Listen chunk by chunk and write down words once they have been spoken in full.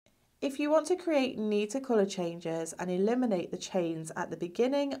If you want to create neater colour changes and eliminate the chains at the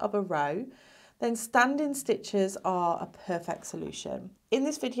beginning of a row, then standing stitches are a perfect solution. In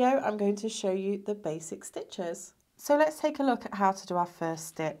this video, I'm going to show you the basic stitches. So let's take a look at how to do our first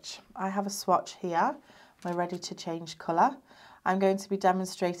stitch. I have a swatch here. We're ready to change colour. I'm going to be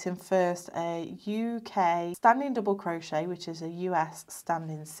demonstrating first a UK standing double crochet, which is a US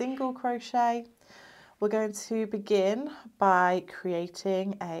standing single crochet. We're going to begin by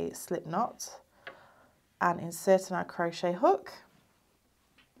creating a slip knot and inserting our crochet hook.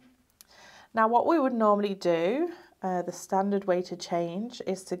 Now what we would normally do, the standard way to change,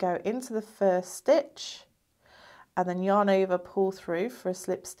 is to go into the first stitch and then yarn over, pull through for a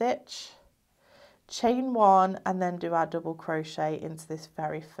slip stitch, chain one, and then do our double crochet into this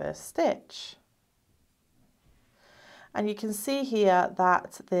very first stitch. And you can see here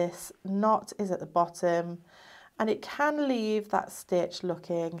that this knot is at the bottom, and it can leave that stitch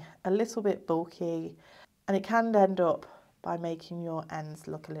looking a little bit bulky, and it can end up by making your ends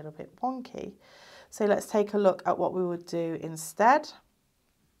look a little bit wonky. So let's take a look at what we would do instead.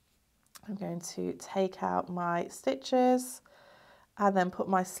 I'm going to take out my stitches and then put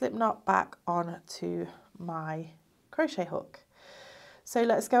my slip knot back onto my crochet hook. So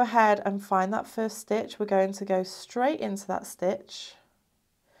let's go ahead and find that first stitch. We're going to go straight into that stitch.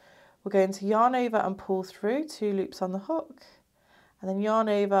 We're going to yarn over and pull through 2 loops on the hook, and then yarn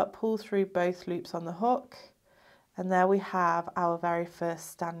over, pull through both loops on the hook, and there we have our very first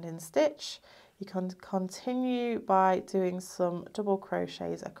standing stitch. You can continue by doing some double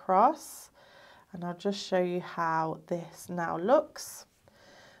crochets across, and I'll just show you how this now looks.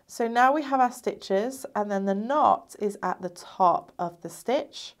 So now we have our stitches, and then the knot is at the top of the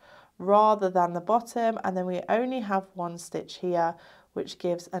stitch rather than the bottom, and then we only have one stitch here, which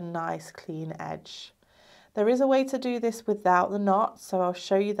gives a nice clean edge. There is a way to do this without the knot, so I'll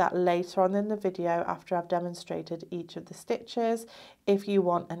show you that later on in the video after I've demonstrated each of the stitches if you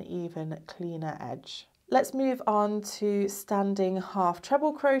want an even cleaner edge. Let's move on to standing half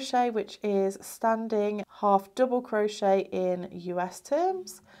treble crochet, which is standing half double crochet in US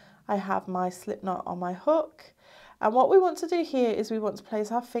terms. I have my slip knot on my hook, and what we want to do here is we want to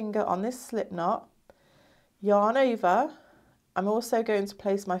place our finger on this slip knot, yarn over. I'm also going to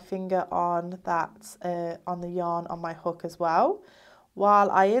place my finger on that on the yarn on my hook as well,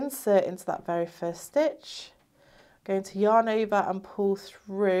 while I insert into that very first stitch. I'm going to yarn over and pull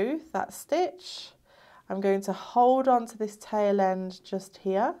through that stitch. I'm going to hold on to this tail end just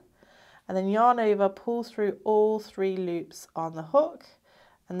here, and then yarn over, pull through all 3 loops on the hook,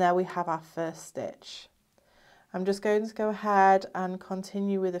 and there we have our first stitch. I'm just going to go ahead and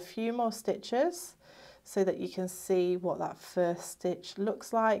continue with a few more stitches so that you can see what that first stitch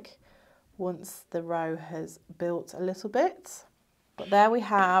looks like once the row has built a little bit. But there we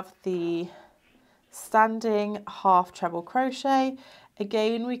have the standing half treble crochet.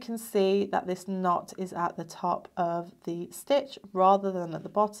 Again, we can see that this knot is at the top of the stitch rather than at the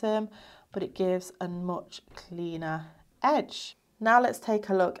bottom, but it gives a much cleaner edge. Now let's take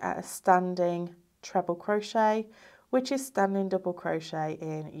a look at a standing treble crochet, which is standing double crochet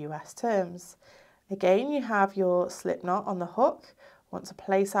in US terms. Again, you have your slip knot on the hook. Want to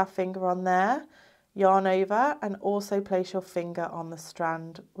place our finger on there, yarn over, and also place your finger on the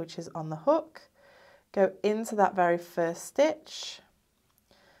strand which is on the hook. Go into that very first stitch,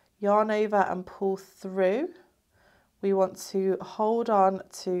 yarn over and pull through. We want to hold on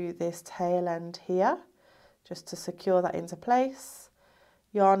to this tail end here just to secure that into place.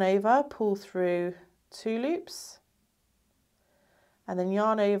 Yarn over, pull through 2 loops, and then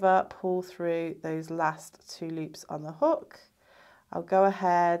yarn over, pull through those last 2 loops on the hook. I'll go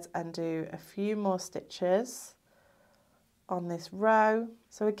ahead and do a few more stitches on this row.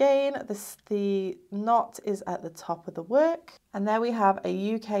 So again, the knot is at the top of the work, and there we have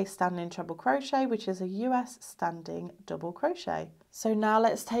a UK standing treble crochet, which is a US standing double crochet. So now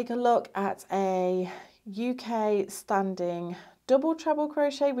let's take a look at a UK standing double treble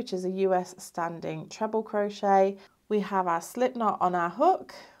crochet, which is a US standing treble crochet. We have our slip knot on our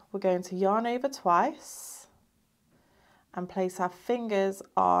hook. We're going to yarn over twice and place our fingers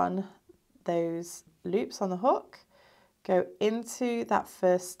on those loops on the hook. Go into that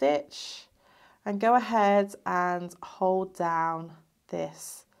first stitch and go ahead and hold down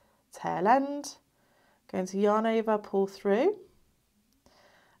this tail end. Going to yarn over, pull through,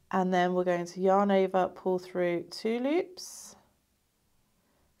 and then we're going to yarn over, pull through 2 loops,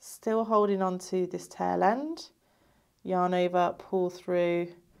 still holding on to this tail end, yarn over, pull through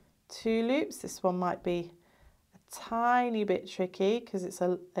 2 loops. This one might be a tiny bit tricky because it's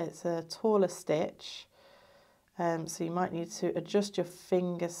a taller stitch. So you might need to adjust your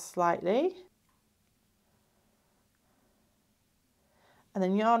fingers slightly. And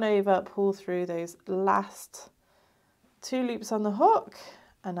then yarn over, pull through those last 2 loops on the hook,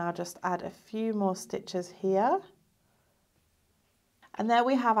 and I'll just add a few more stitches here. And there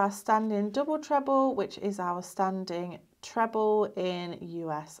we have our standing double treble, which is our standing treble in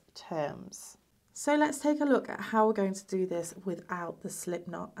US terms. So let's take a look at how we're going to do this without the slip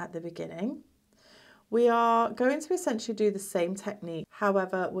knot at the beginning. We are going to essentially do the same technique,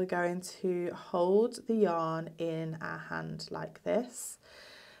 however we're going to hold the yarn in our hand like this.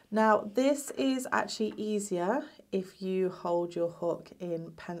 Now this is actually easier if you hold your hook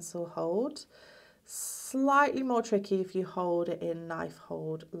in pencil hold, slightly more tricky if you hold it in knife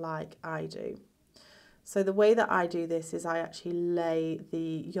hold like I do. So the way that I do this is I actually lay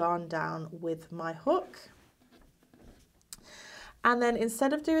the yarn down with my hook. And then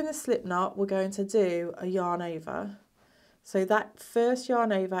instead of doing the slip knot, we're going to do a yarn over. So that first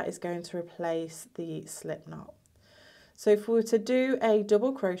yarn over is going to replace the slip knot. So if we were to do a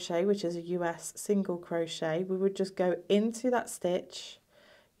double crochet, which is a US single crochet, we would just go into that stitch,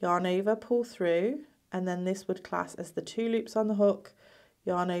 yarn over, pull through, and then this would class as the 2 loops on the hook,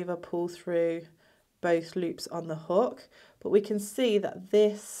 yarn over, pull through, both loops on the hook. But we can see that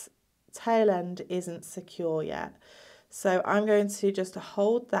this tail end isn't secure yet. So I'm going to just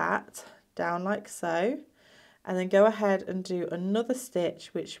hold that down like so, and then go ahead and do another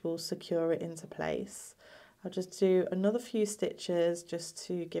stitch which will secure it into place. I'll just do another few stitches just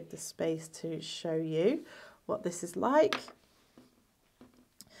to give the space to show you what this is like.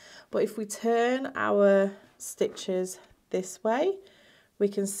 But if we turn our stitches this way, we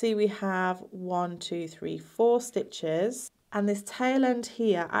can see we have 1, 2, 3, 4 stitches. And this tail end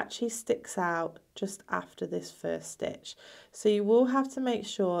here actually sticks out just after this first stitch. So you will have to make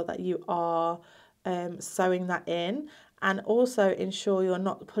sure that you are sewing that in, and also ensure you're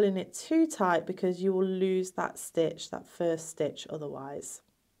not pulling it too tight because you will lose that stitch, that first stitch otherwise.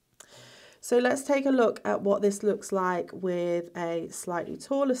 So let's take a look at what this looks like with a slightly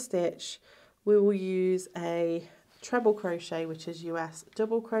taller stitch. We will use a treble crochet, which is US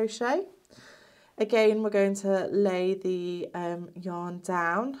double crochet. Again, we're going to lay the yarn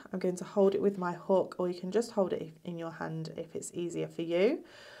down. I'm going to hold it with my hook, or you can just hold it in your hand if it's easier for you.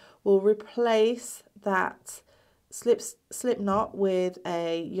 We'll replace that slip knot with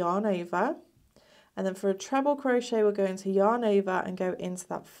a yarn over. And then for a treble crochet, we're going to yarn over and go into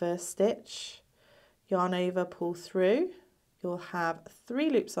that first stitch. Yarn over, pull through. You'll have 3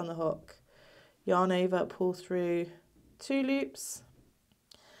 loops on the hook. Yarn over, pull through, 2 loops.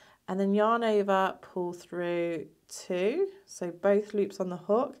 And then yarn over, pull through 2, so both loops on the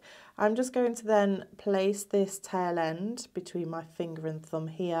hook. I'm just going to then place this tail end between my finger and thumb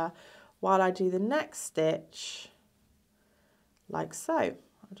here while I do the next stitch, like so.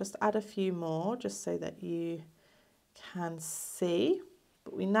 I'll just add a few more just so that you can see.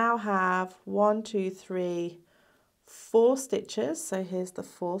 But we now have 1, 2, 3, 4 stitches. So here's the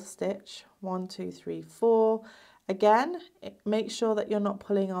 4th stitch, 1, 2, 3, 4. Again, make sure that you're not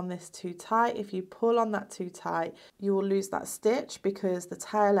pulling on this too tight. If you pull on that too tight, you will lose that stitch because the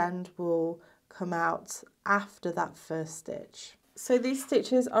tail end will come out after that first stitch. So these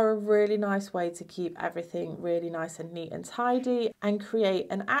stitches are a really nice way to keep everything really nice and neat and tidy and create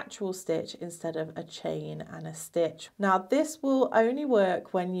an actual stitch instead of a chain and a stitch. Now this will only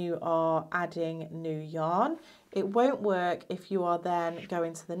work when you are adding new yarn. It won't work if you are then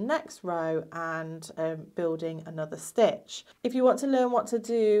going to the next row and building another stitch. If you want to learn what to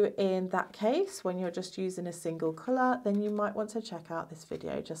do in that case when you're just using a single colour, then you might want to check out this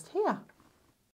video just here.